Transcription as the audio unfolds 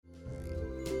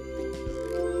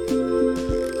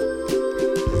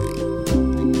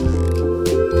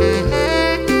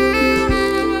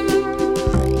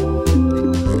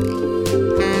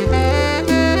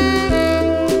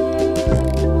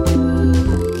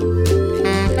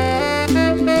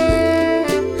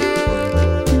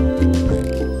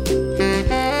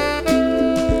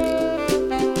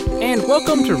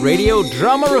Radio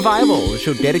Drama Revival, a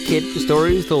show dedicated to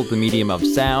stories told through the medium of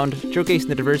sound, showcasing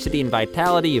the diversity and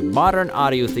vitality of modern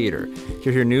audio theater.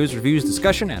 You'll hear news, reviews,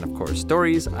 discussion, and of course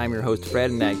stories. I'm your host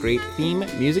Fred, and that great theme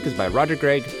music is by Roger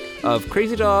Gregg of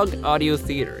Crazy Dog Audio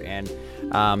Theater. And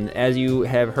as you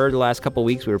have heard the last couple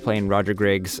weeks, we were playing Roger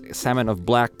Gregg's Salmon of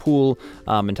Blackpool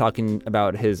and talking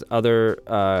about his other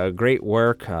great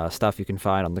work, stuff you can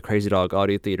find on the Crazy Dog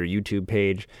Audio Theater YouTube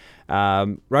page.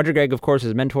 Roger Gregg, of course,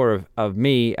 is a mentor of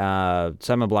me.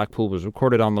 Salmon of Blackpool was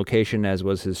recorded on location, as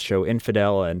was his show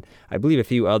Infidel, and I believe a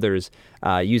few others,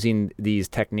 using these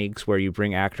techniques where you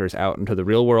bring actors out into the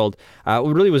real world. It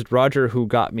really was Roger who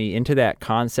got me into that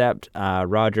concept.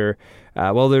 Roger,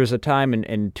 there was a time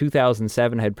in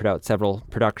 2007 I had put out several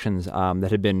productions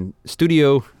that had been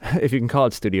studio, if you can call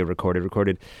it studio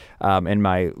recorded in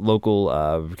my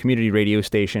local community radio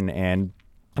station, and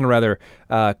in a rather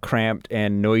cramped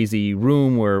and noisy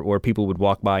room where people would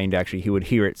walk by and actually he would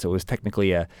hear it. So it was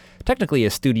technically a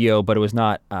studio, but it was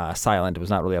not silent. It was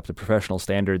not really up to professional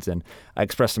standards. And I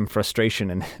expressed some frustration,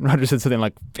 and Roger said something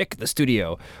like, "Pick the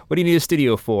studio. What do you need a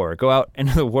studio for? Go out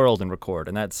into the world and record."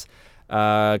 And that's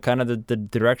kind of the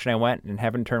direction I went and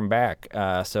haven't turned back.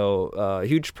 So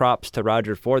huge props to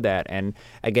Roger for that. And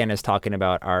again, as talking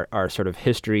about our sort of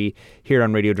history here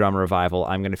on Radio Drama Revival,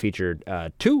 I'm going to feature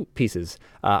two pieces.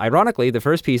 Ironically, the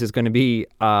first piece is going to be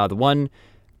the one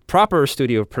proper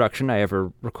studio production I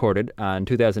ever recorded in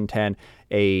 2010,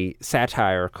 a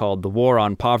satire called The War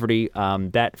on Poverty.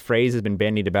 That phrase has been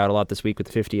bandied about a lot this week with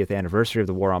the 50th anniversary of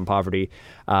the War on Poverty.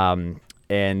 And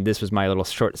this was my little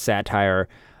short satire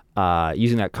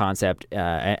using that concept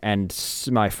and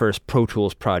my first Pro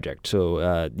Tools project.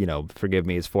 So, forgive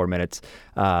me, it's 4 minutes,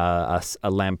 a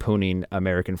lampooning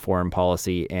American foreign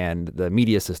policy and the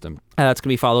media system. That's going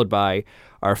to be followed by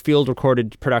our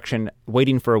field-recorded production,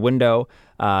 Waiting for a Window.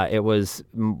 It was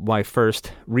my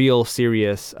first real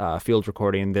serious field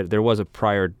recording. There was a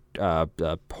prior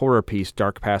horror piece,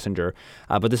 Dark Passenger,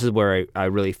 but this is where I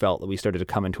really felt that we started to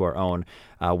come into our own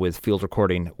with field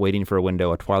recording, Waiting for a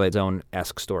Window, a Twilight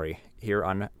Zone-esque story here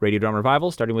on Radio Drama Revival,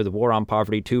 starting with The War on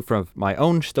Poverty, two from my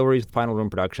own stories with Final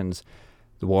Room Productions,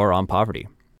 The War on Poverty.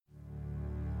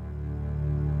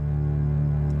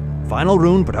 Final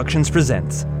Room Productions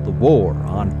presents The War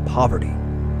on Poverty.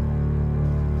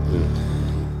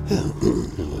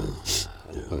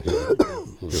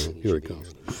 Here it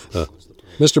comes.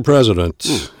 Mr.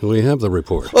 President, we have the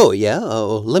report. Oh, yeah?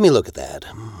 Oh, let me look at that.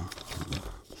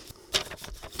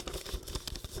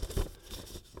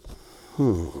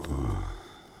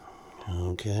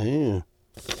 Okay.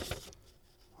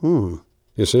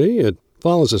 You see, it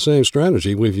follows the same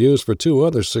strategy we've used for two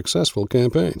other successful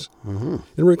campaigns.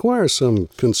 It requires some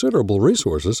considerable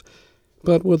resources,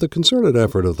 but with the concerted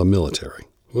effort of the military,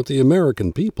 with the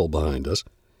American people behind us,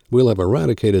 we'll have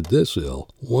eradicated this ill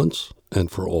once and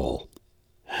for all.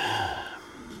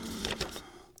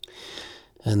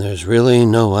 And there's really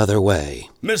no other way.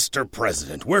 Mr.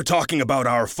 President, we're talking about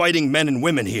our fighting men and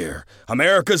women here.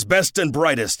 America's best and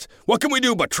brightest. What can we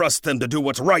do but trust them to do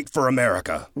what's right for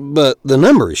America? But the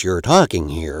numbers you're talking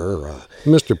here...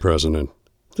 Mr. President,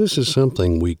 this is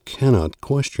something we cannot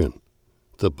question.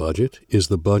 The budget is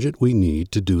the budget we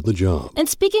need to do the job. And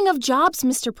speaking of jobs,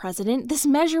 Mr. President, this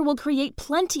measure will create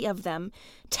plenty of them.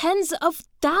 Tens of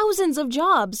thousands of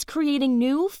jobs, creating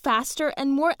new, faster,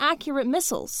 and more accurate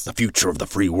missiles. The future of the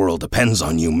free world depends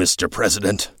on you, Mr.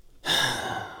 President.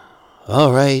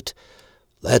 All right,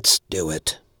 let's do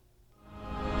it.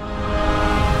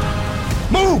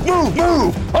 Move, move,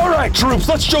 move! All right, troops,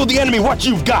 let's show the enemy what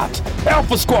you've got.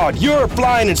 Alpha Squad, you're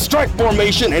flying in strike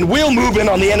formation, and we'll move in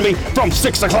on the enemy from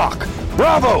 6 o'clock.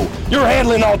 Bravo, you're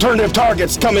handling alternative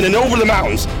targets coming in over the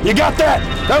mountains. You got that?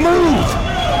 Now move!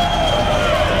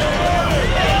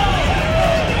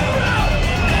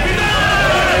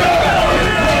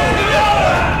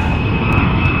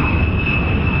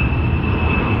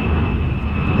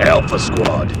 Alpha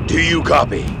Squad, do you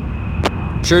copy?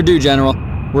 Sure do, General.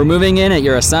 We're moving in at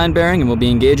your assigned bearing and we'll be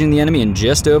engaging the enemy in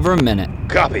just over a minute.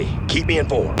 Copy. Keep me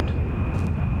informed.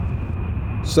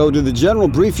 So did the General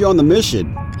brief you on the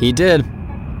mission? He did.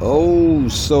 Oh,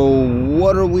 so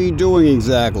what are we doing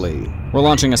exactly? We're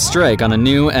launching a strike on a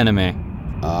new enemy.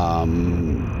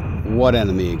 What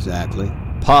enemy exactly?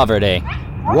 Poverty.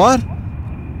 What?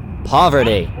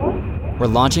 Poverty. We're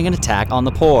launching an attack on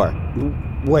the poor.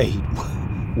 Wait,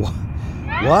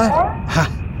 what?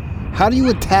 How do you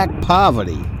attack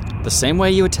poverty? The same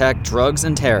way you attack drugs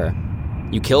and terror.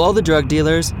 You kill all the drug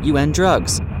dealers, you end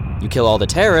drugs. You kill all the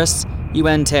terrorists, you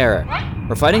end terror.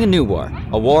 We're fighting a new war,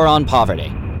 a war on poverty.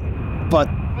 But,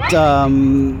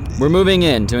 We're moving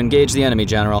in to engage the enemy,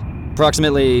 General.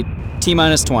 Approximately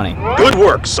T-minus 20. Good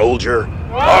work, soldier.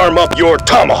 Arm up your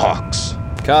tomahawks.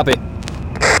 Copy.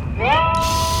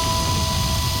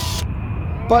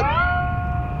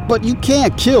 But you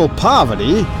can't kill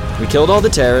poverty. We killed all the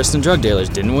terrorists and drug dealers,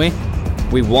 didn't we?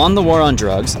 We won the war on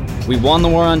drugs. We won the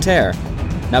war on terror.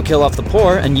 Now kill off the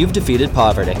poor and you've defeated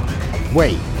poverty.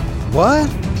 Wait, what?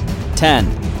 10,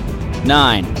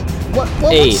 9,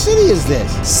 What 8, city is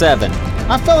this? 7,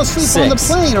 I fell asleep on the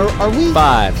 6, plane. Are we?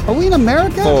 5, Are we in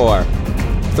America? 4,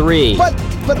 3, But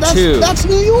that's 2, that's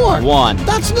New York. 1.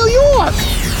 That's New York.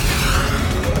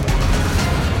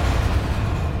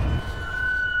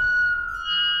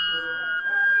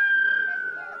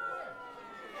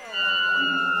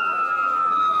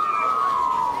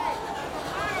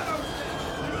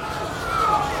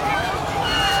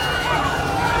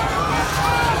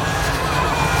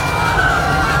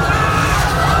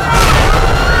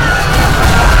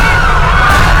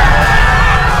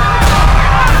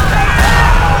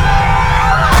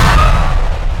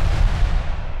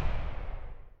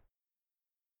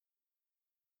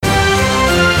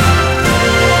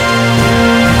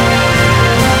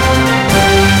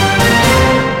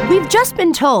 Just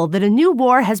been told that a new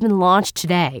war has been launched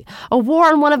today, a war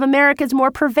on one of America's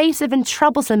more pervasive and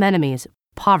troublesome enemies,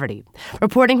 poverty.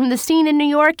 Reporting from the scene in New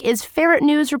York is Ferret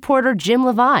News reporter Jim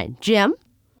Levine. Jim?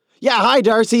 Yeah, hi,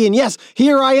 Darcy, and yes,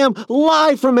 here I am,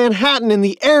 live from Manhattan in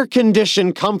the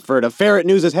air-conditioned comfort of Ferret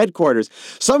News' headquarters.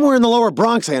 Somewhere in the lower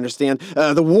Bronx, I understand,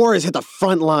 the war has hit the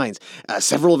front lines.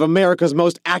 Several of America's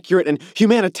most accurate and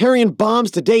humanitarian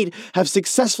bombs to date have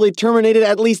successfully terminated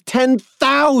at least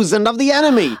 10,000 of the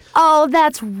enemy. Oh,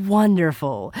 that's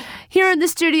wonderful. Here in the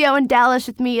studio in Dallas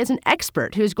with me is an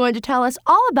expert who's going to tell us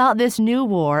all about this new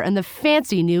war and the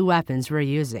fancy new weapons we're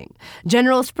using.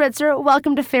 General Spritzer,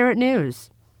 welcome to Ferret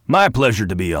News. My pleasure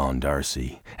to be on,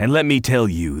 Darcy. And let me tell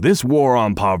you, this war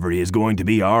on poverty is going to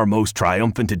be our most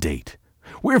triumphant to date.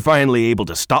 We're finally able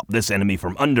to stop this enemy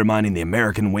from undermining the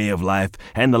American way of life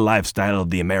and the lifestyle of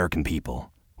the American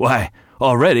people. Why,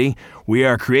 already, we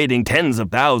are creating tens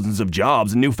of thousands of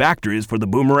jobs and new factories for the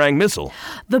Boomerang missile.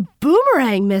 The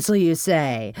Boomerang missile, you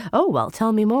say? Oh, well,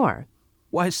 tell me more.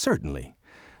 Why, certainly.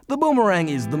 The Boomerang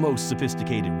is the most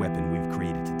sophisticated weapon we've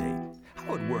created to date.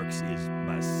 How it works is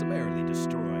by summarily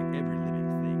destroying every living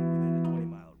thing within a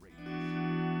 20-mile radius.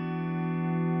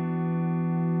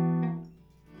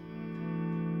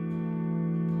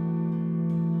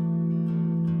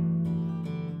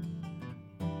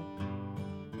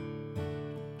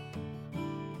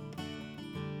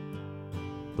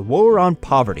 The War on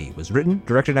Poverty was written,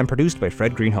 directed, and produced by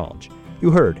Fred Greenhalgh.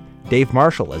 You heard Dave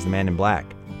Marshall as the Man in Black,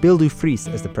 Bill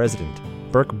Dufresne as the President,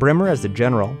 Burke Brimmer as the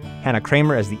General, Hannah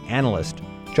Kramer as the Analyst,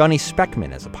 Johnny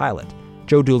Speckman as the Pilot,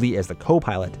 Joe Dooley as the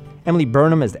Co-Pilot, Emily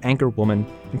Burnham as the Anchor Woman,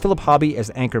 and Philip Hobby as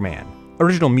the Anchor Man.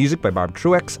 Original music by Barb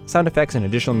Truex, sound effects and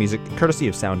additional music courtesy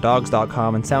of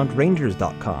SoundDogs.com and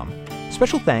SoundRangers.com.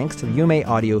 Special thanks to the UMA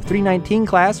Audio 319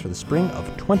 class for the spring of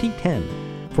 2010.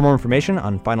 For more information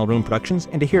on Final Rune Productions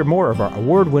and to hear more of our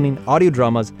award-winning audio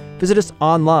dramas, visit us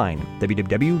online,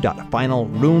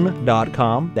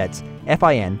 www.finalrune.com. That's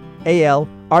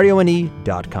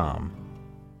FINALRUNE.com.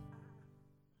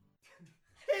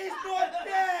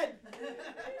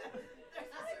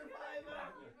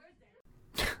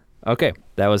 Okay,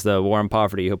 that was the War on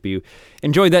Poverty. Hope you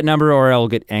enjoyed that number, or I'll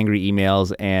get angry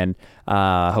emails, and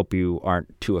hope you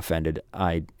aren't too offended.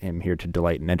 I am here to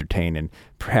delight and entertain and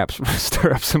perhaps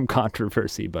stir up some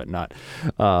controversy, but not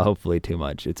hopefully too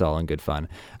much. It's all in good fun.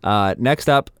 Next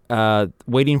up,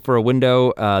 Waiting for a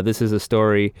Window. This is a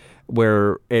story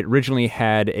where it originally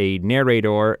had a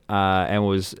narrator and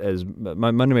was, as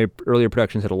one of my earlier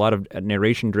productions had a lot of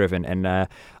narration driven, and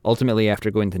ultimately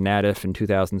after going to NADF in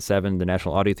 2007, the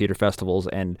National Audio Theater Festivals,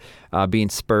 and being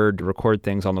spurred to record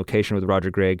things on location with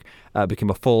Roger Gregg, became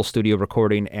a full studio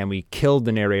recording, and we killed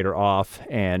the narrator off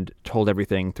and told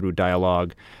everything through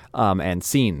dialogue and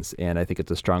scenes, and I think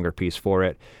it's a stronger piece for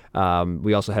it.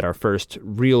 We also had our first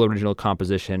real original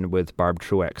composition with Barb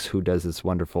Truex, who does this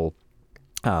wonderful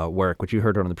work, which you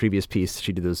heard her on the previous piece.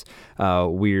 She did those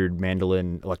weird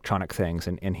mandolin electronic things,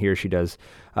 and here she does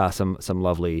some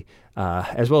lovely,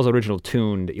 as well as original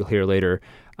tune that you'll hear later,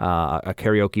 a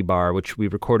karaoke bar, which we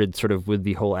recorded sort of with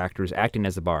the whole actors acting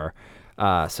as a bar.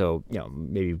 So,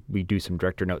 maybe we do some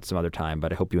director notes some other time,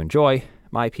 but I hope you enjoy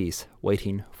my piece,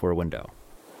 Waiting for a Window.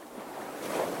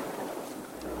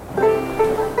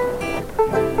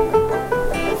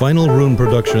 Final Rune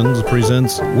Productions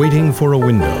presents Waiting for a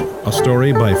Window, a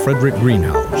story by Frederick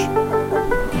Greenhalgh.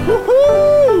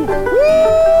 Woohoo!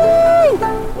 Woo!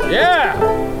 Yeah!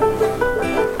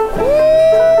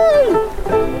 Woo!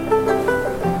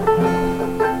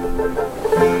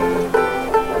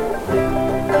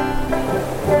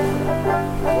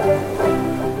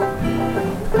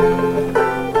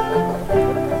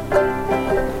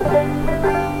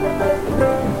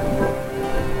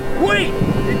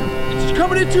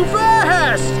 too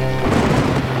fast!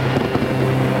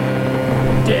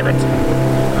 Damn it!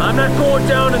 I'm not going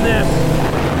down in this!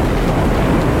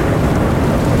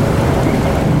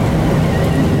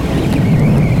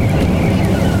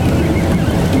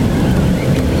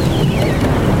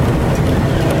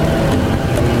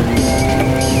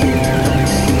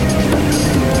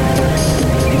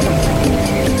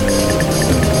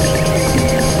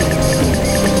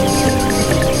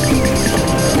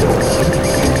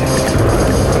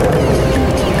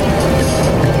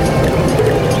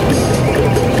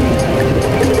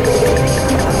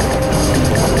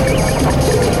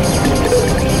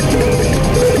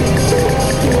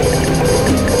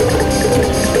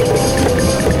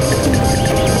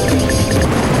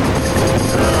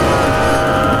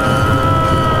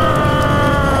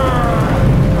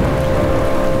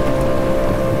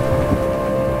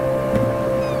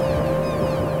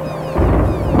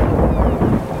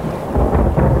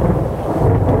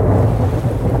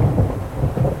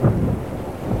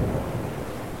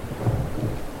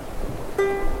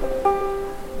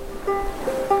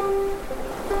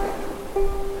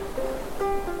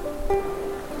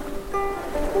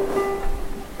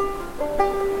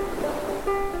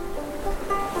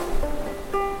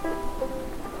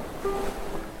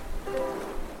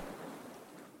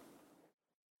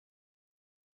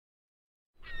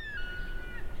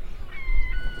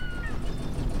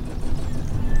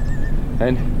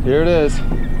 And here it is,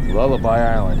 Lullaby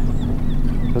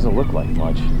Island. Doesn't look like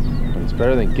much, but it's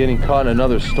better than getting caught in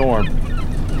another storm.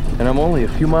 And I'm only a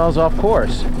few miles off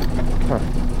course. Huh.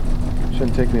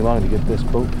 Shouldn't take me long to get this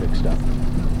boat fixed up.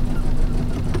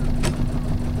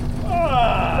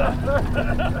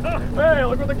 Hey,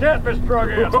 look what the catfish truck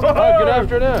is. Good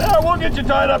afternoon. Yeah, we'll get you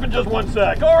tied up in just one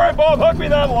sec. All right, Bob, hook me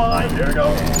that line. Here you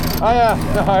go.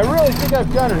 I really think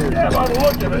I've got it here. Yeah, by the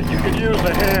look of it, you could use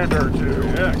a hand or two.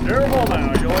 Yeah, careful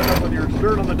now. You'll end up with your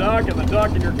stern on the dock and the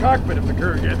dock in your cockpit if the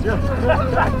current gets you.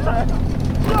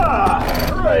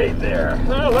 Right there.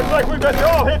 Well, looks like we've got you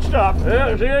all hitched up.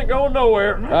 Yeah, she ain't going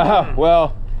nowhere.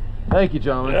 Well, thank you,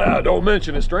 gentlemen. Yeah, don't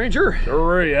mention it, stranger.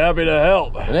 Sure, happy to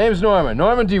help. The name's Norman.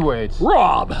 Norman D. Waits.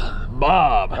 Bob.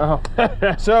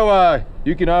 So,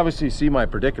 you can obviously see my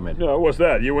predicament. What's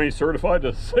that? You ain't certified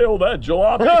to sail that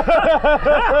jalopy?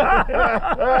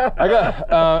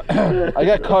 I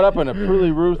got caught up in a pretty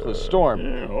ruthless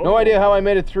storm. No idea how I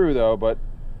made it through, though, but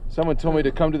someone told me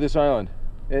to come to this island.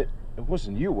 It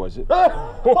wasn't you, was it?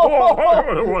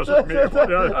 It wasn't me.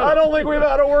 I don't think we've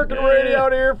had a working radio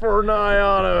out here for nigh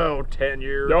on 10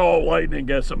 years. Oh, lightning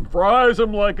gets them, fries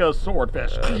them like a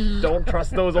swordfish. Don't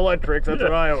trust those electrics, that's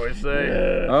what I always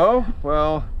say. Oh,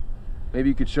 well, maybe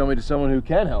you could show me to someone who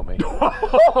can help me.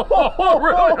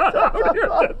 Really?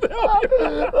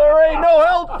 There ain't no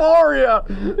help for you.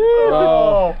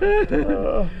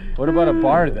 What about a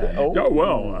bar then?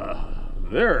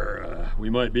 We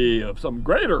might be of some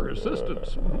greater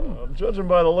assistance. Judging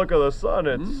by the look of the sun,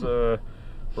 it's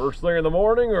first thing in the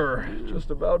morning or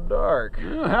just about dark.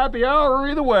 Happy hour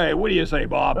either way. What do you say,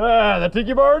 Bob? The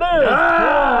tiki bar it is.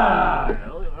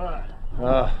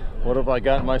 What have I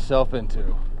gotten myself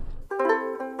into?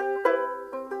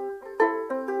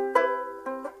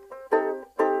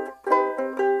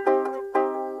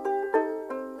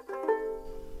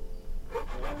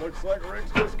 Looks like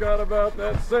Rick's just got about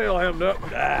that sail hemmed up.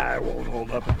 It won't hold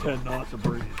up at 10 knots of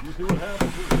breeze. You see what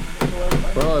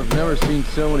happens? Well, I've never seen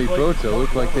so many boats that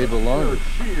look like they belong to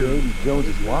Davy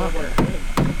Jones's locker.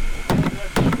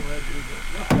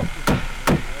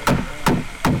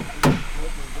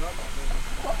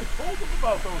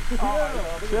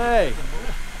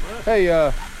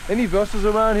 Hey, any vessels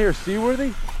around here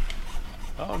seaworthy?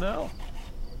 Oh, no.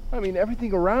 I mean,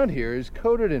 everything around here is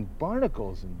coated in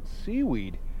barnacles and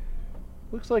seaweed.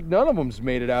 Looks like none of them's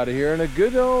made it out of here in a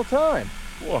good old time.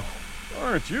 Whoa,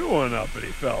 aren't you an uppity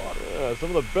fella?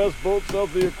 Some of the best boats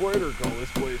south of the equator call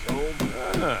this place home.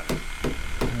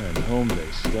 And home they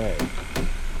stay.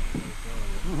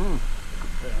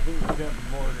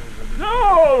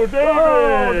 No,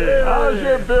 David! How's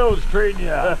your bills treating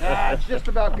you? It's just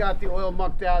about got the oil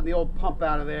mucked out and the old pump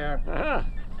out of there.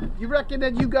 You reckon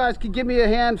that you guys could give me a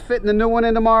hand fitting the new one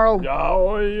in tomorrow?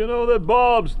 Oh, you know that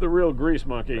Bob's the real grease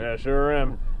monkey. Yeah, sure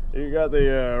am. You got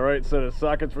the right set of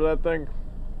sockets for that thing?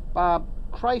 Bob,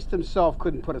 Christ himself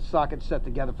couldn't put a socket set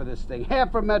together for this thing.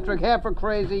 Half for metric, half for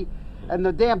crazy, and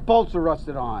the damn bolts are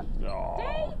rusted on.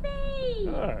 Oh.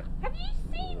 Davey! Have you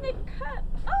seen the cut?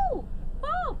 Oh,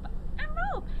 Bob and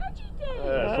Rob, how'd you do?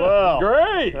 Well,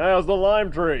 great! How's the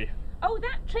lime tree? Oh,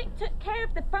 that trick took care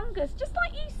of the fungus, just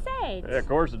like you said. Yeah, of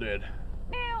course it did.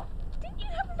 Now, didn't you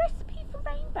have a recipe for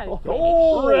rainbow rainbow fish.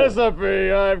 Oh,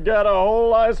 recipe! I've got a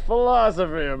whole nice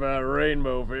philosophy about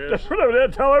rainbow fish.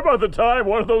 Tell her about the time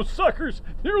one of those suckers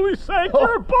nearly sank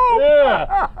your boat.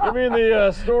 Yeah, you mean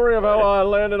the story of how I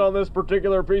landed on this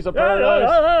particular piece of paradise?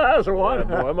 That's the one.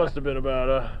 Boy, it must have been about,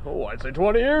 I'd say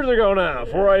 20 years ago now,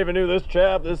 before I even knew this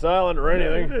chap, this island, or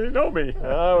anything. You know me.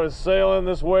 I was sailing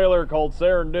this whaler called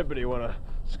Serendipity when a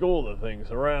school of the thing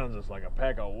surrounds us like a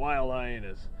pack of wild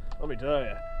hyenas. Let me tell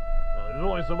you, there's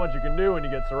only so much you can do when you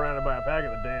get surrounded by a pack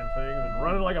of the damn things, and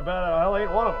running like a bat out of hell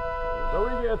ain't one of them. So we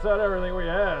gets out everything we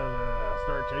had and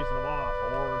start chasing them off.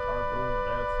 Oars, harpoons,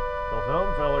 nets. Till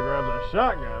some fella grabs a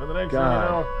shotgun, and the next thing you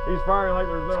know, he's firing like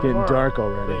there's no It's getting tomorrow. dark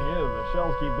already. Thing is, the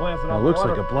shells keep glancing Now, off it looks the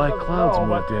like water. a black cloud's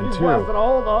moved in, He's too. blasting a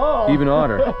hole in the hull. Even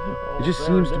odder. It just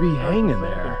seems to be hanging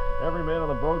there. Every man on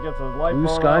the boat gets his life Blue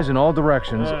blown skies off. in all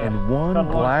directions Yeah. and one Cut a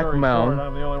long black story mound short,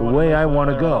 I'm the only the one way that I makes want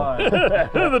to it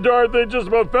go. The darn thing just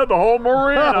about fed the whole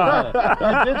marina.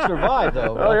 You did survive,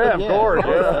 though. Oh, yeah, of course.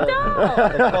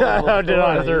 Stop. How did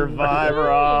I survive,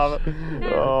 Rob?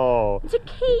 Oh.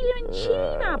 Tequila and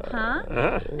cheese up, huh?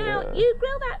 Now, you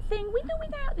grill that thing with or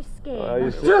without the skin?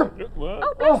 You see?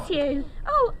 Oh, bless you.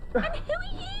 Oh, and who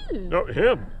are you? No,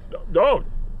 him. No,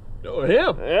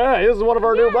 him. Yeah, this is one of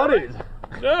our new buddies.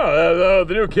 Yeah,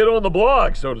 the new kid on the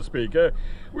block, so to speak.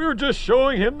 We were just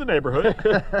showing him the neighborhood.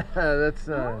 That's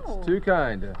it's too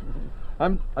kind.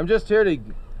 I'm just here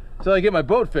till I get my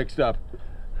boat fixed up.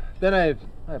 Then I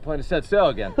plan to set sail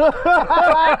again. Yeah,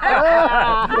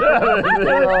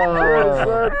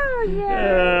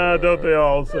 don't they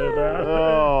all say that?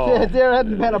 Oh. Kid, there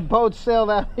hadn't been a boat sailed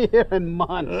out here in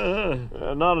months.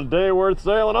 Not a day worth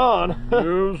sailing on.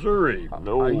 No, sirree.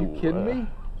 No. Are you kidding me?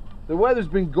 The weather's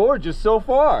been gorgeous so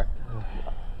far.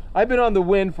 I've been on the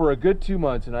wind for a good 2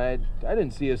 months, and I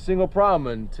didn't see a single problem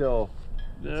until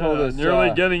this.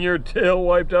 Nearly getting your tail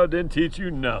wiped out didn't teach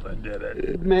you nothing, did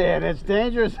it? Man, it's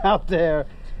dangerous out there.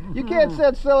 You can't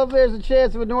set sail if there's a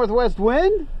chance of a northwest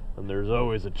wind. And there's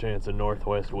always a chance of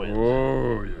northwest winds.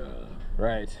 Oh, yeah.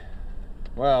 Right.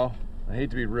 Well, I hate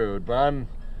to be rude, but I'm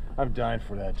dying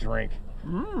for that drink.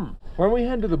 When we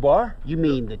head to the bar? You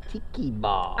mean the tiki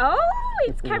bar? Oh,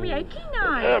 it's karaoke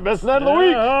night. Yeah, best night of the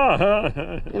week.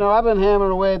 You know, I've been hammering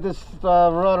away at this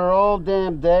rudder all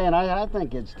damn day, and I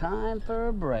think it's time for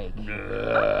a break. I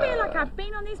feel like I've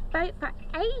been on this boat for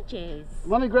ages.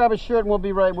 Let me grab a shirt and we'll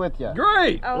be right with you.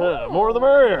 Great. Oh. More the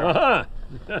merrier.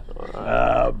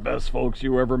 Best folks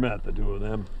you ever met, the two of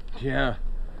them. Yeah.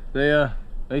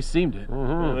 They seemed it.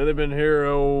 They've been here,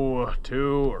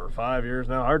 2 or 5 years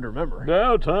now. Hard to remember.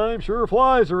 Now time sure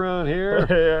flies around here.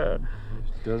 Yeah.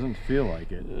 Doesn't feel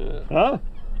like it. Huh?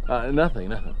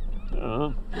 Nothing.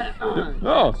 Oh.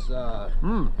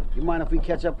 You mind if we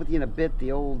catch up with you in a bit?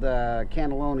 The old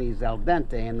cannellone's al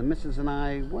dente, and the missus and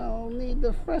I, well, need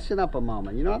to freshen up a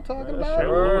moment. You know what I'm talking about?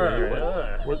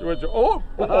 Oh,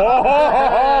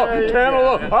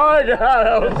 cantaloupe. I got it.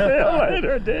 I'll see you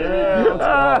later, Danny.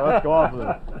 Let's go off with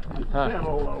it.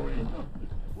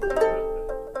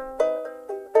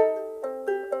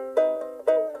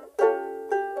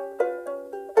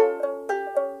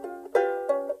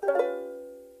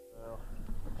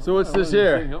 So what's this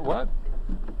here? What?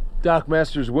 Dock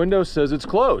Master's window says it's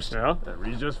closed. Yeah, that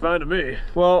reads just fine to me.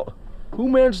 Well, who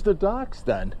manages the docks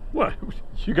then? What?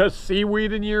 You got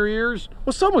seaweed in your ears?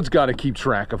 Well, someone's got to keep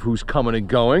track of who's coming and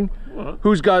going,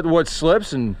 who's got what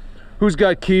slips, and who's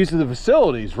got keys to the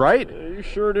facilities, right? You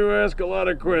sure do ask a lot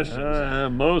of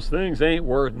questions. Most things ain't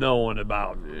worth knowing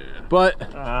about. But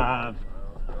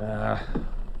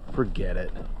Forget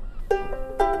it.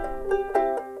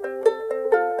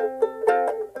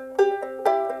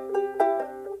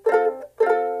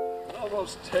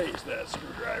 Almost taste that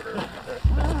screwdriver.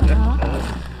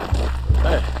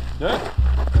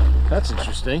 That's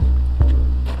interesting.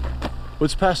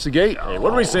 What's past the gate? Hey,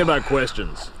 what do we say about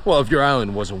questions? Well, if your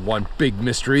island wasn't one big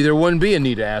mystery, there wouldn't be a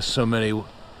need to ask so many.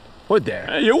 What there?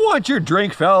 Hey, you want your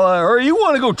drink, fella, or you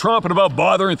want to go tromping about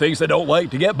bothering things that don't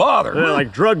like to get bothered? Yeah,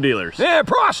 like drug dealers. Yeah,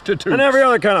 prostitutes. And every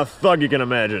other kind of thug you can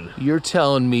imagine. You're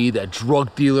telling me that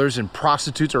drug dealers and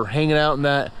prostitutes are hanging out in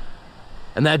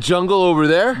that jungle over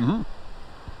there? Mm-hmm.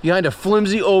 Behind a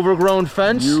flimsy, overgrown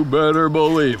fence? You better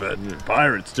believe it.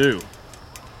 Pirates, too.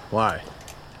 Why?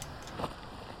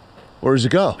 Where does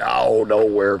it go? Oh,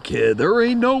 nowhere, kid. There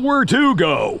ain't nowhere to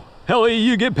go. Hell,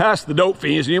 you get past the dope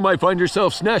fiends and you might find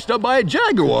yourself snatched up by a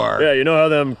jaguar. Yeah, you know how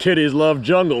them kiddies love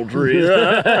jungle trees.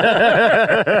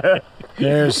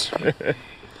 There's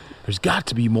got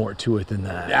to be more to it than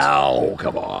that. Oh,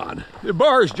 come on. The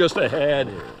bar's just ahead.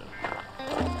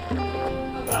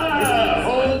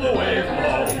 Hold the way,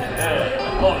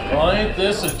 Well, ain't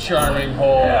this a charming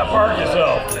hole? Yeah, park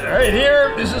yourself. Right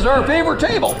here, this is our favorite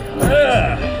table.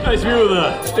 Yeah, nice view of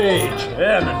the stage.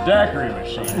 And the daiquiri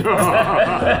machine.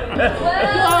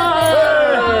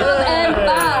 And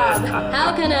Bob,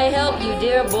 how can I help you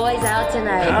dear boys out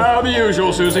tonight? The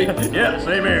usual, Susie. Yeah,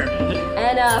 same here.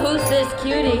 And who's this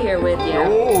cutie here with you?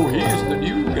 Oh, he's the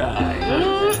new guy.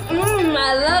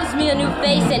 I loves me a new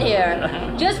face in here.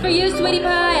 Just for you, sweetie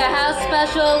pie, a house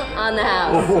special on the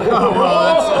house.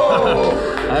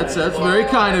 That's very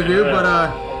kind of you, but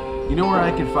you know where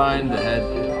I can find the head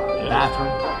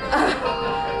bathroom?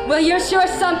 Well, you're sure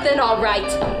something, all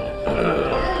right.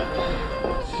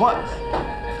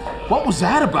 What was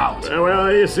that about?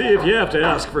 Well, you see, if you have to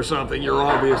ask for something, you're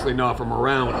obviously not from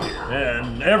around here.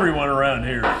 And everyone around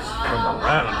here is from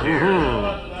around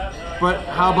here. But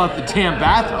how about the damn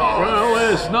bathroom? Well,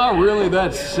 it's not really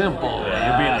that simple.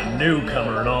 You being a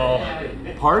newcomer and all.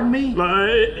 Pardon me?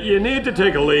 You need to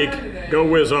take a leak, go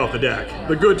whiz off the deck.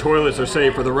 The good toilets are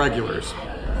safe for the regulars.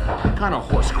 What kind of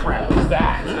horse crap is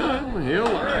that? He'll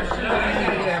learn.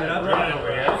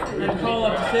 Call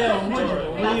up the sale, would you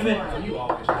believe it?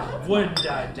 Wood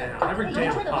died down. Every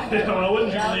damn pop. Well,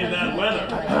 wouldn't you believe that weather?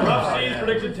 Rough seas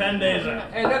predicted 10 days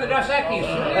out. Hey, another Dos Equis.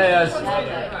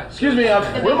 Hey, excuse me,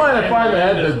 where might I find the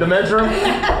head? The men's room?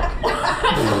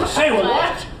 Say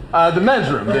what? The men's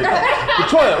room. The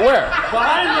toilet, where?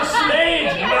 Behind the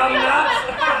stage, numbnuts.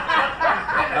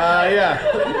 Yeah.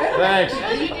 Thanks.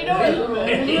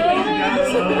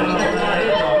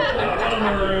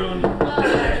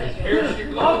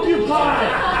 Occupy!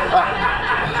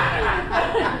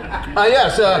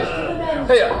 Yes,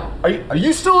 hey, are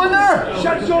you still in there?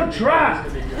 Shut your trap!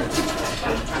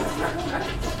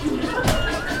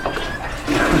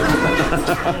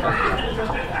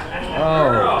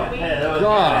 Oh,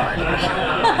 God.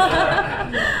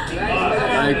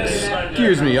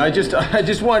 Excuse me, I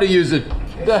just want to use the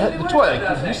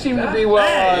toilet. You seem to be well...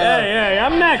 Hey,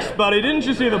 I'm next, buddy. Didn't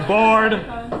you see the board?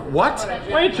 What?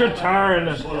 Wait your turn.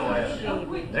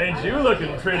 Ain't you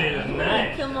looking pretty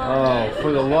tonight? Come on. Oh,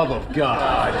 for the love of God.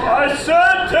 I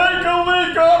said take a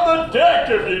leak on the deck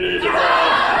if you need to.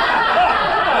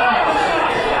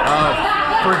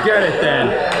 Forget it then.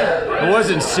 It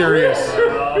wasn't serious.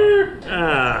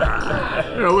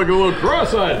 You look a little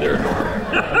cross-eyed there.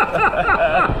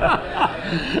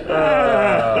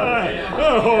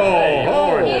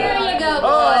 Here you go,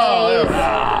 boys.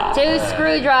 2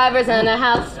 screwdrivers and a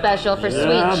house special for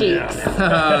sweet cheeks.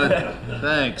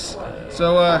 Thanks.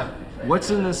 So, what's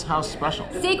in this house special?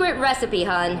 Secret recipe,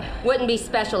 hon. Wouldn't be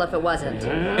special if it wasn't.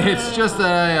 It's just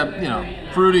that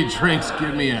fruity drinks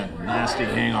give me a nasty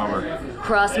hangover.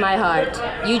 Cross my heart.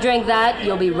 You drink that,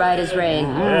 you'll be right as rain.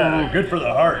 Yeah, good for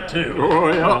the heart, too. Oh,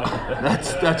 yeah.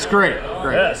 That's great.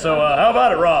 Yeah, so how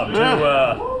about it, Rob?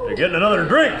 To getting another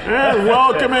drink? And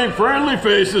welcoming friendly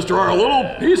faces to our little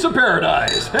piece of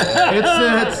paradise.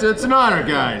 It's an honor,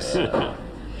 guys. So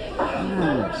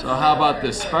how about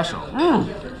this special?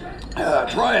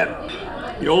 Try it.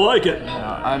 You'll like it.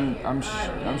 I'm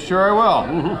sure I will.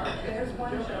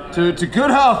 To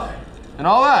good health and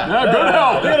all that. Yeah, good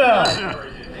health. Good health.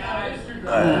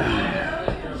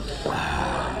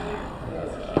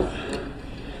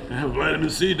 Vitamin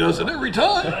C does it every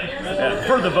time. Yeah,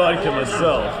 for the vodka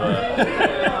myself.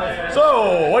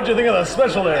 So, what'd you think of the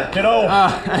special there, kiddo?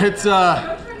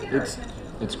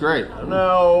 It's great.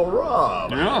 Now,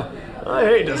 Rob. Yeah? I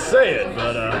hate to say it,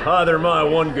 but either my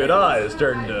one good eye is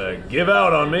starting to give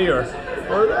out on me, or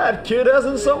that kid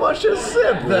hasn't so much as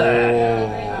sipped that.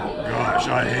 Oh, gosh,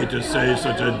 I hate to say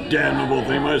such a damnable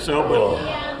thing myself, but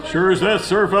sure as that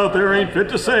surf out there ain't fit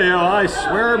to sail, I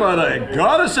swear by the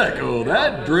goddess Echo,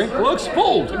 that drink looks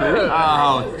full to me.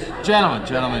 Oh,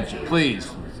 gentlemen, please.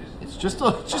 It's just a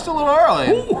little early.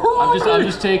 I'm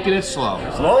just taking it slow.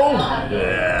 Slow?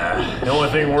 Yeah. The only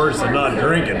thing worse than not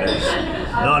drinking is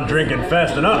not drinking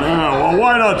fast enough. Well,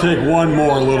 why not take one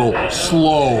more little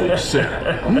slow sip?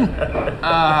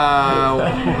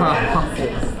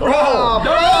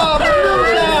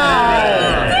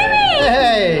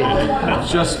 Hey!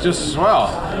 Just swell.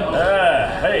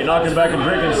 Hey, knocking back and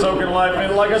drinking, soaking life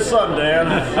in like a sundan.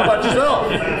 How about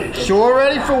yourself? Sure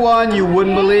ready for one. You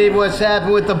wouldn't believe what's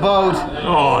happened with the boat.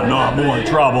 Oh, not more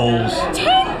troubles.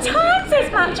 10 times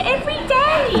as much every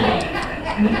day.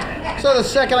 So the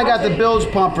second I got the bilge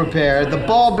pump repaired, the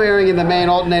ball bearing in the main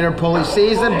alternator pulley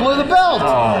seized and blew the belt.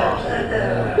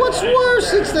 What's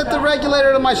worse is that the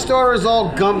regulator to my starter is all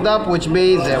gummed up, which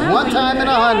means that one time in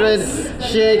 100,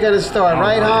 she ain't gonna start,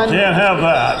 right, hon? Can't have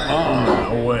that.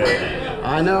 No way.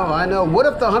 I know. What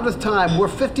if the 100th time we're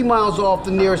 50 miles off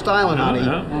the nearest island, honey?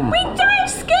 We don't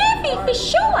scurvy be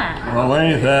sure. Well,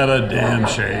 ain't that a damn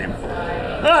shame?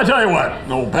 I tell you what,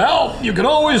 old pal, you can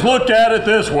always look at it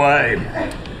this way.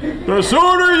 The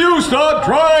sooner you stop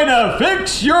trying to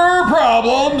fix your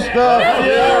problems, the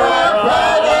fewer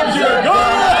problems you're gonna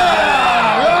have.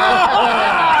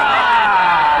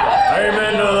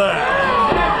 Amen to that.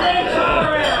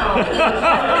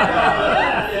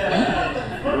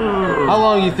 How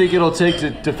long do you think it'll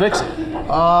take to fix it?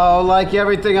 Oh, like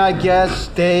everything, I guess.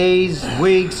 Days,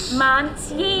 weeks.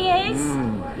 Months, years.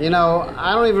 You know,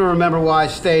 I don't even remember why I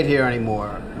stayed here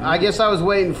anymore. I guess I was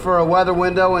waiting for a weather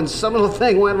window and some little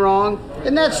thing went wrong.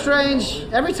 Isn't that strange?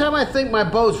 Every time I think my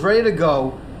boat's ready to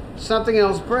go, something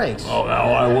else breaks. Oh, no,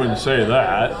 I wouldn't say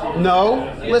that.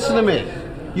 No, listen to me.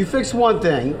 You fix one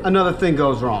thing, another thing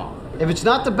goes wrong. If it's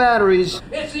not the batteries...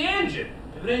 It's the engine.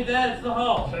 If it ain't that, it's the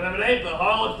hull. And if it ain't the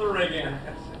hull, it's the rigging.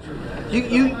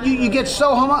 You get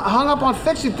so hung up on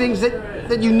fixing things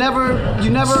that you never...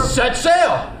 Set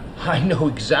sail! I know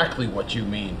exactly what you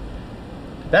mean.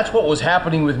 That's what was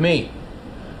happening with me.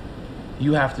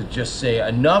 You have to just say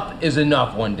enough is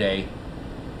enough one day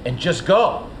and just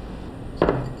go.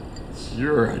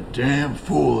 You're a damn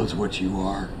fool is what you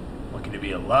are. Lucky to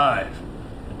be alive.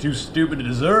 And too stupid to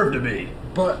deserve to be.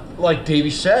 But like Davey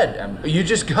said, you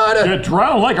just gotta... You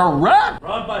drown like a rat?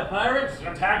 Robbed by pirates,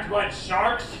 attacked by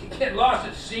sharks, get lost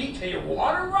at sea till your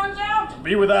water runs out?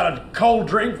 Be without a cold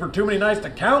drink for too many nights to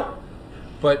count?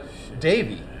 But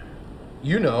Davey,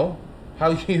 you know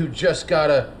how you just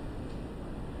gotta...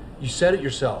 You said it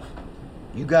yourself.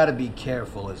 You gotta be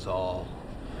careful is all.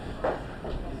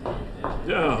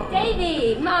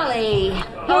 Davey, Molly,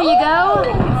 here you go.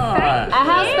 A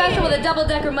house special with a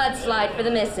double-decker mudslide for the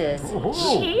missus.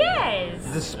 Cheers.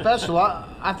 The special?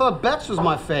 I thought Beck's was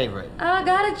my favorite. I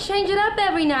gotta change it up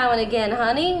every now and again,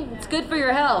 honey. It's good for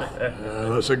your health.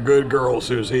 That's a good girl,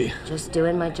 Susie. Just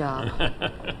doing my job.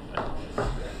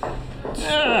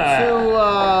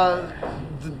 To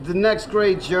the next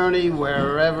great journey,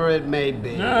 wherever it may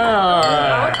be. To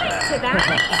that.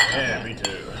 Yeah, me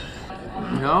too.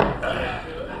 You know,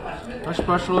 our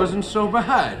special isn't so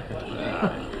bad.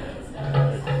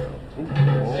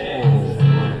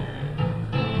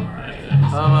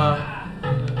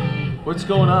 What's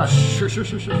going on? Sure.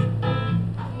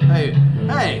 Hey,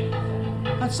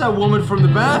 that's that woman from the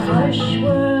bathroom. Hush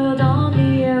world on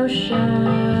the ocean.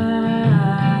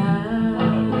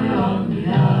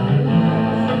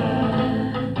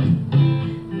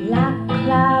 Black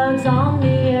clouds on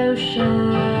the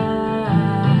ocean.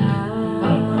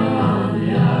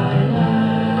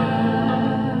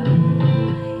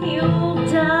 You'll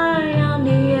die on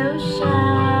the ocean.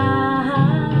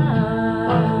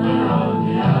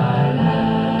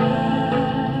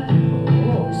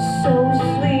 So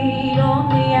sweet on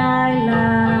the island.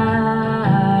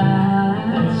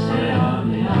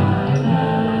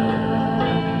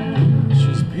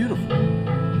 She's beautiful,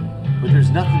 but there's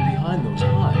nothing behind those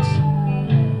eyes.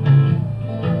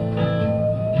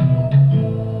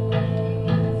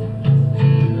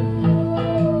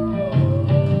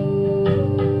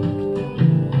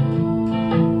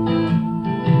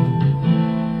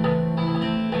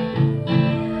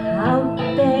 Out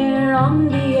there on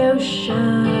the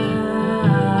ocean.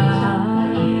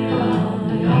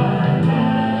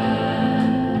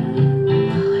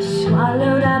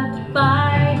 Swallowed up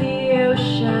by the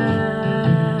ocean.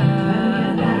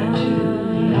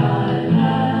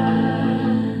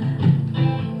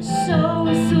 So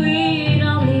sweet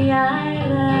on the island.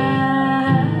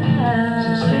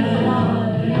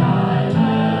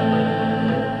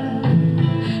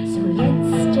 So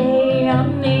let's stay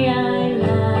on the island.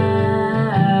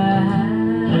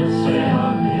 Let's stay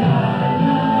on the island.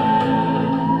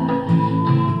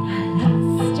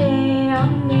 Let's stay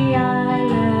on the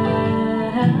island.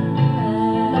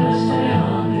 Let's stay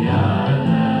on the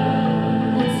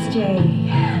island. Let's stay.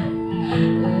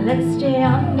 Let's stay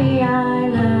on the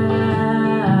island.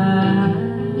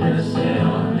 Let's stay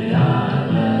on the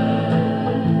island.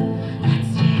 Let's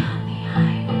stay on the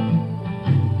island.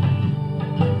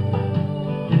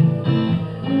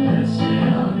 Let's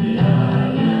stay on the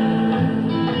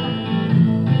island.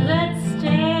 Let's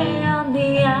stay on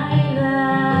the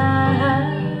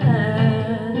island.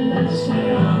 Let's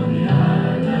stay on the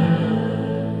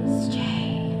island.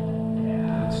 Stay.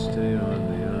 Let's stay on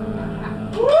the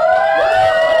island.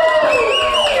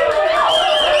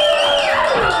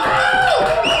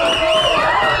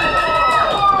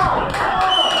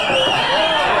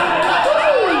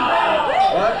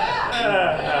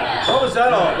 What was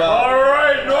that all about? All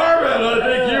right, Norman, I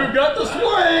think you got the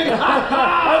swing.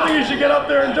 I think you should get up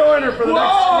there and join her for the next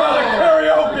round of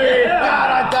karaoke.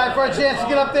 God, I'd die for a chance to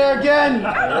get up there again.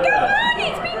 Come on,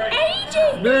 it's been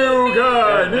Chief! New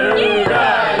guy! New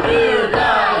guy! New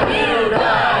guy! New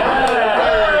guy!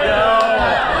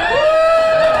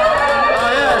 Oh,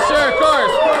 yeah, sure, of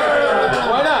course.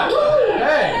 Why not?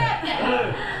 Hey!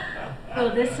 Pull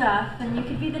this off, and you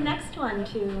could be the next one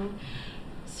to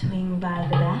swing by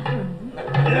the bathroom.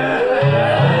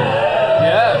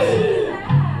 Yes,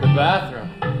 the bathroom.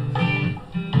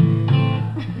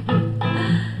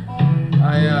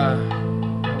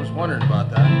 I was wondering about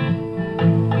that.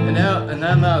 And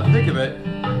now that I think of it,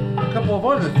 a couple of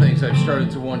other things I've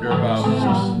started to wonder about.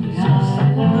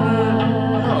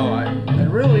 No,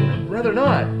 I'd really rather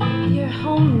not. You're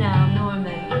home now,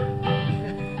 Norman.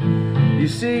 You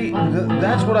see,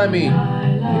 that's what I mean.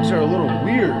 Things are a little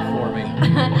weird for me.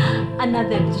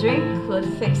 Another drink will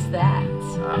fix that.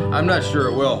 I'm not sure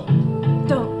it will.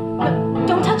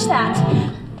 Don't touch that.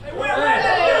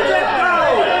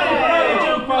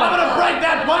 I'm gonna break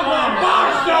that punk on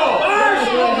Barstool!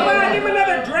 Barstool! Come on, give him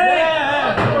another drink!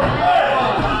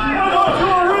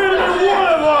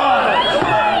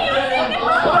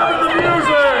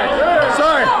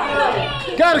 Sorry!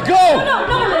 Gotta go!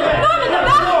 Norman, the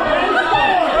bathroom!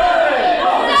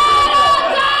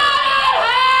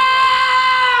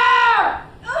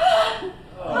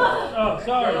 Oh,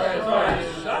 sorry.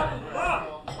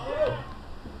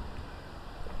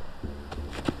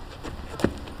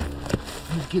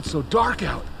 It gets so dark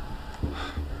out.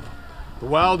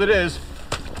 Wild it is.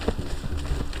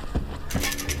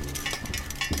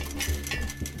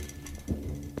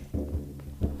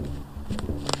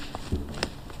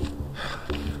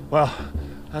 Well,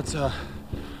 that's,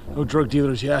 no drug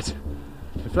dealers yet.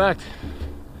 In fact,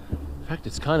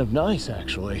 it's kind of nice,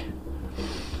 actually.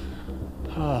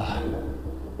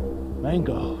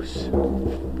 Mangoes.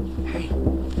 Hey!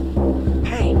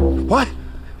 What?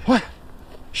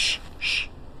 Shh.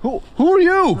 Who are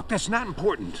you? Look, that's not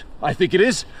important. I think it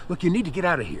is. Look, you need to get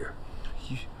out of here.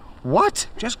 What?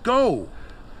 Just go.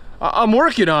 I'm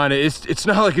working on it. It's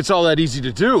not like it's all that easy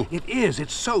to do. It is.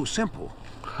 It's so simple.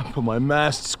 But my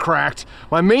mast's cracked.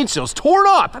 My mainsail's torn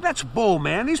up. Now, that's bull,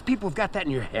 man. These people have got that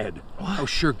in your head. What? Oh,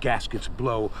 sure, gaskets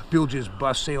blow, bilges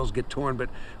bust, sails get torn, but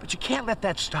you can't let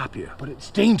that stop you. But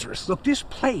it's dangerous. Look, this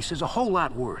place is a whole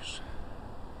lot worse.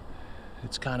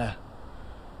 It's kind of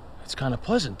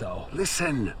pleasant, though.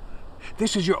 Listen,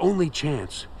 this is your only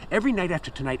chance. Every night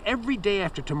after tonight, every day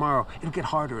after tomorrow, it'll get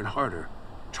harder and harder.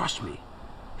 Trust me.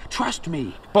 Trust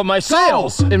me. But my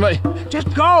sails and my...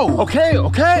 Just go! Okay.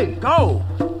 Go!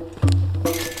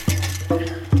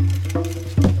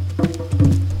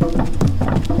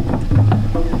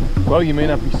 Well, you may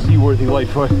not be seaworthy,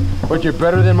 Lightfoot, but you're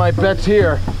better than my bets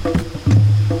here.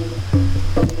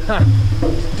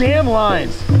 These damn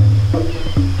lines.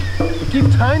 They keep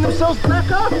tying themselves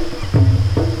back up.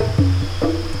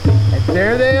 And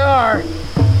there they are.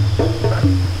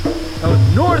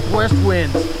 Those northwest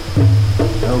winds.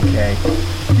 Okay.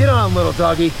 Get on, little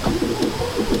doggy.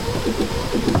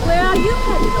 Where are you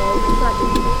headed all of a sudden?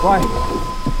 Why,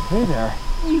 hey there.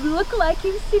 You look like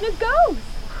you've seen a ghost.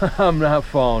 I'm not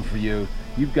falling for you.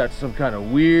 You've got some kind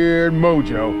of weird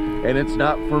mojo, and it's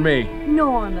not for me.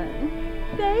 Norman,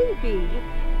 baby,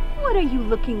 what are you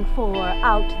looking for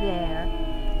out there?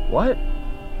 What?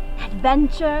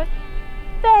 Adventure?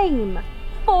 Fame?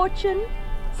 Fortune?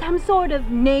 Some sort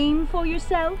of name for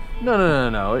yourself?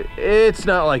 No. It's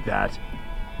not like that.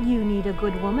 You need a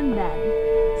good woman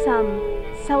then. Some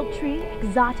sultry,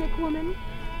 exotic woman.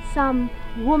 Some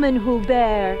woman who'll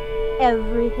bear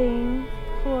everything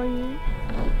for you.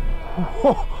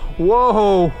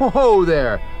 Whoa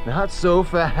there. Not so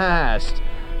fast.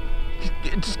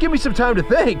 Just give me some time to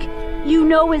think. You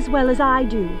know as well as I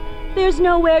do. There's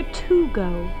nowhere to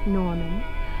go, Norman.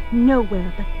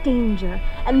 Nowhere but danger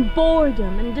and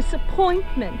boredom and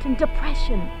disappointment and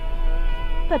depression.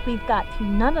 But we've got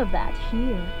none of that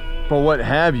here. But what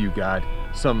have you got?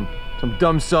 Some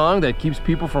dumb song that keeps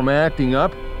people from acting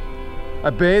up?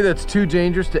 A bay that's too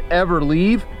dangerous to ever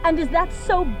leave? And is that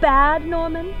so bad,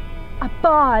 Norman? A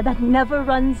bar that never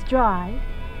runs dry?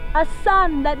 A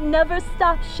sun that never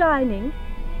stops shining?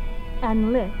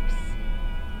 And lips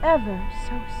ever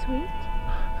so sweet?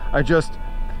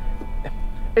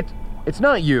 It's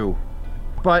not you,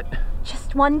 but...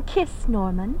 Just one kiss,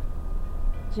 Norman.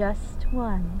 Just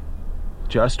one.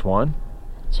 Just one?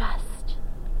 Just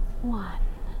one.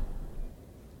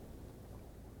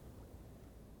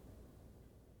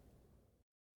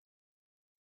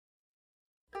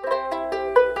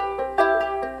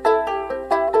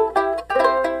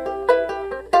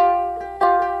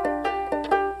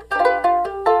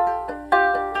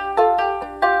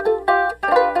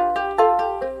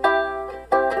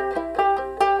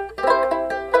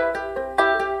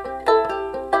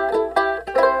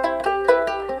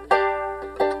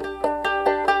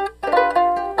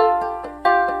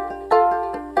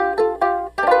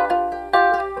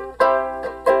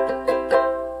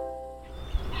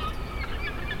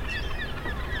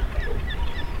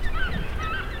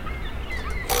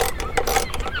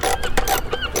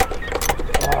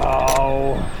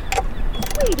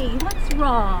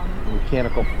 wrong?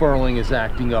 Mechanical furling is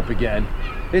acting up again.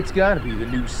 It's gotta be the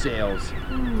new sails.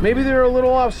 Maybe they're a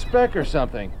little off spec or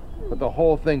something, but the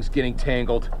whole thing's getting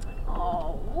tangled.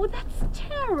 Oh, that's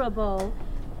terrible.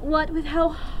 What with how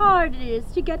hard it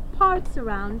is to get parts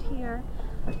around here.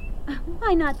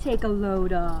 Why not take a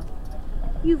load off?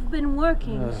 You've been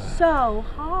working so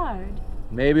hard.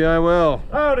 Maybe I will.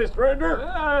 Howdy, stranger.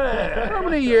 How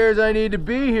many years I need to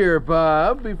be here,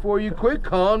 Bob, before you quit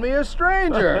calling me a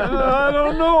stranger? I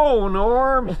don't know,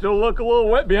 Norm. Still look a little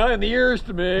wet behind the ears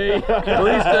to me. At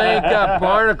least I ain't got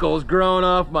barnacles growing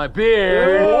off my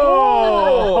beard.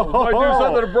 Whoa! Might do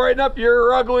something to brighten up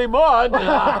your ugly mud.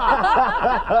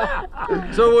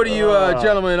 So what are you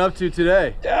gentlemen up to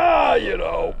today?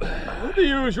 The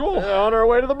usual. On our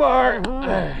way to the bar.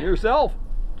 Yourself?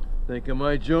 Think I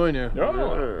might join you.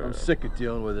 Oh. I'm sick of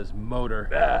dealing with this motor.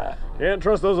 Can't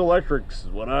trust those electrics,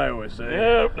 is what I always say.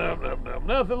 Nope.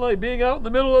 Nothing like being out in the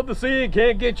middle of the sea and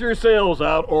can't get your sails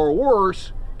out, or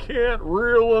worse, can't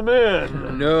reel them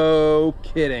in. No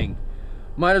kidding.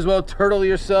 Might as well turtle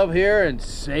yourself here and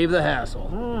save the hassle.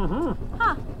 Mm-hmm.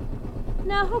 Huh.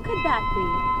 Now, who could that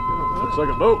be? Looks like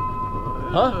a boat.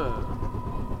 Huh?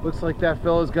 Looks like that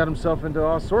fella's got himself into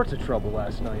all sorts of trouble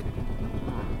last night.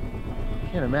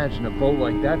 Can't imagine a boat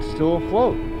like that still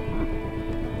afloat.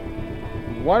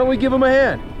 Why don't we give him a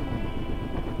hand?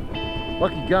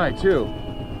 Lucky guy, too.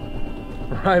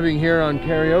 Arriving here on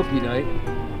karaoke night.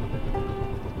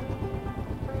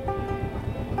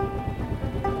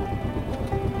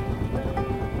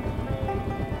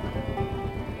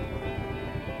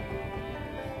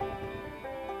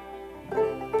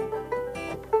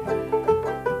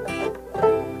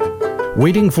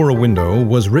 Waiting for a Window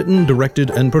was written, directed,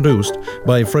 and produced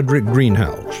by Frederick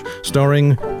Greenhalgh,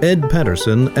 starring Ed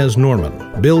Patterson as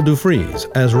Norman, Bill Dufries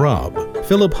as Rob,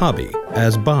 Philip Hobby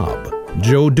as Bob,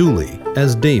 Joe Dooley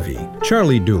as Davy,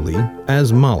 Charlie Dooley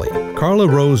as Molly, Carla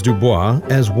Rose Dubois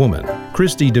as Woman,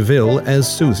 Christy DeVille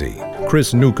as Susie,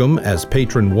 Chris Newcomb as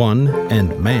Patron 1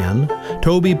 and Man,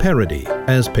 Toby Parody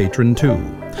as Patron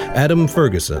 2, Adam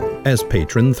Ferguson as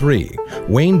Patron 3,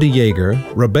 Wayne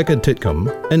DeYager, Rebecca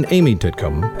Titcomb, and Amy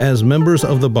Titcomb as members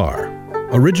of the bar.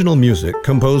 Original music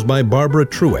composed by Barbara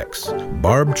Truex,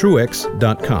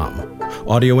 barbtruex.com.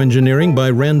 Audio engineering by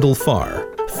Randall Farr,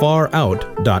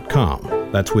 farout.com.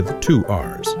 That's with 2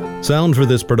 R's. Sound for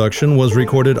this production was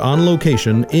recorded on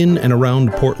location in and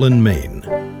around Portland, Maine.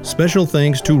 Special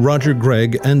thanks to Roger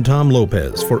Gregg and Tom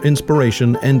Lopez for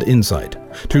inspiration and insight,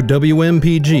 to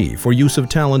WMPG for use of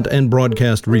talent and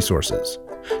broadcast resources,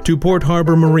 to Port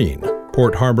Harbor Marine,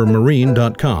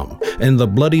 portharbormarine.com, and the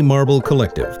Bloody Marble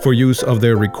Collective for use of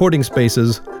their recording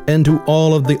spaces, and to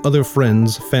all of the other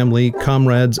friends, family,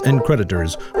 comrades, and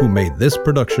creditors who made this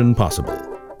production possible.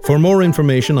 For more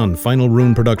information on Final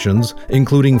Rune Productions,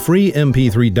 including free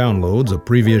MP3 downloads of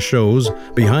previous shows,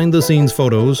 behind-the-scenes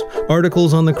photos,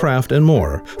 articles on the craft, and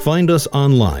more, find us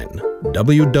online,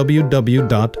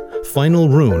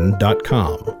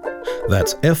 www.finalrune.com.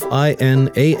 That's FINALRUNE.com.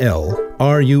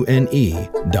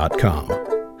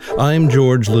 I'm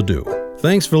George Ledoux.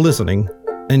 Thanks for listening,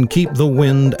 and keep the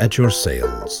wind at your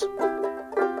sails.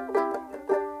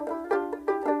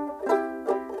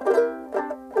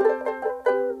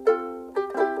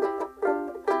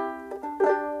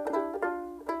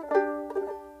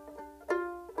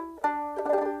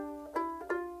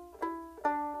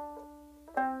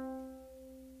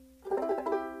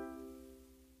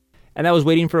 And that was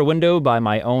Waiting for a Window by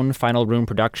my own Final Rune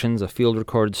Productions, a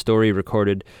field-recorded story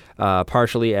recorded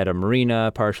partially at a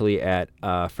marina, partially at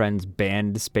a friend's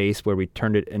band space where we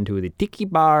turned it into the tiki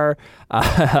bar,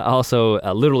 also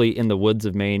literally in the woods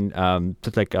of Maine,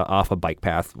 just like off a bike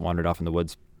path, wandered off in the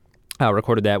woods.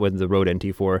 Recorded that with the Rode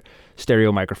NT4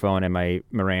 stereo microphone and my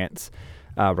Marantz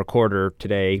recorder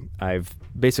today.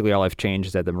 Basically all I've changed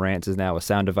is that the Marantz is now a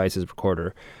Sound Devices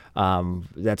recorder.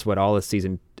 That's what all this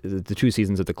season, the 2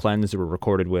 seasons of The Cleanse were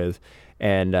recorded with,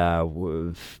 and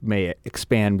may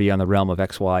expand beyond the realm of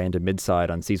XY into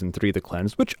Midside on season 3 of The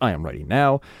Cleanse, which I am writing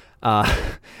now.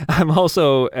 I'm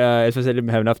also, as I said, I didn't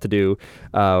have enough to do,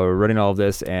 running all of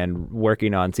this and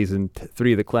working on season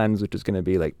 3 of The Cleanse, which is going to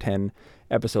be like 10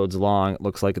 episodes long, it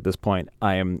looks like at this point.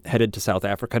 I am headed to South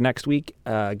Africa next week.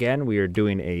 Again, we are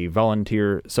doing a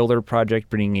volunteer solar project,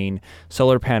 bringing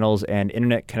solar panels and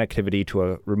internet connectivity to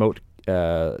a remote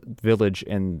village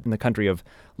in the country of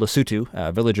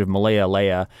Lesotho, village of Malaya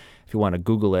Lea. If you want to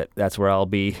Google it, that's where I'll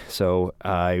be. So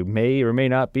I may or may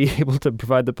not be able to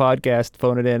provide the podcast,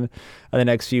 phone it in the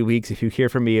next few weeks. If you hear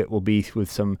from me, it will be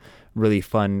with some really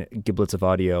fun giblets of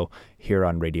audio here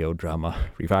on Radio Drama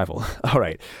Revival. All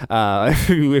right.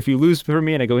 If you lose for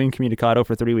me and I go incommunicado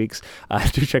for 3 weeks,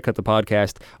 do check out the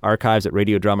podcast archives at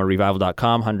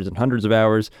radiodramarevival.com. Hundreds and hundreds of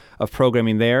hours of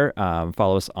programming there.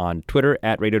 Follow us on Twitter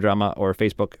at Radiodrama or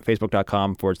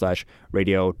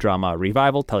Facebook.com/Radio Drama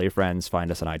Revival. Tell your friends.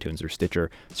 Find us on iTunes or Stitcher.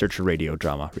 Search for Radio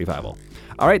Drama Revival.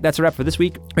 All right, that's a wrap for this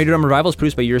week. Radio Drama Revival is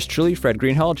produced by yours truly, Fred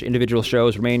Greenhalgh. Individual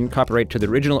shows remain copyright to the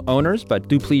original owners, but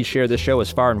do please share this show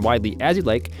as far and widely as you'd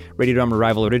like. Radio Drama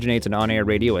Revival originates in on-air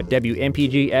radio at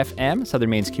WMPG-FM,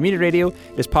 Southern Maine's community radio.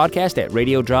 This podcast at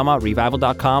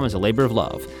radiodramarevival.com is a labor of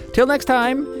love. Till next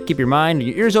time, keep your mind and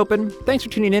your ears open. Thanks for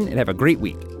tuning in and have a great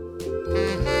week.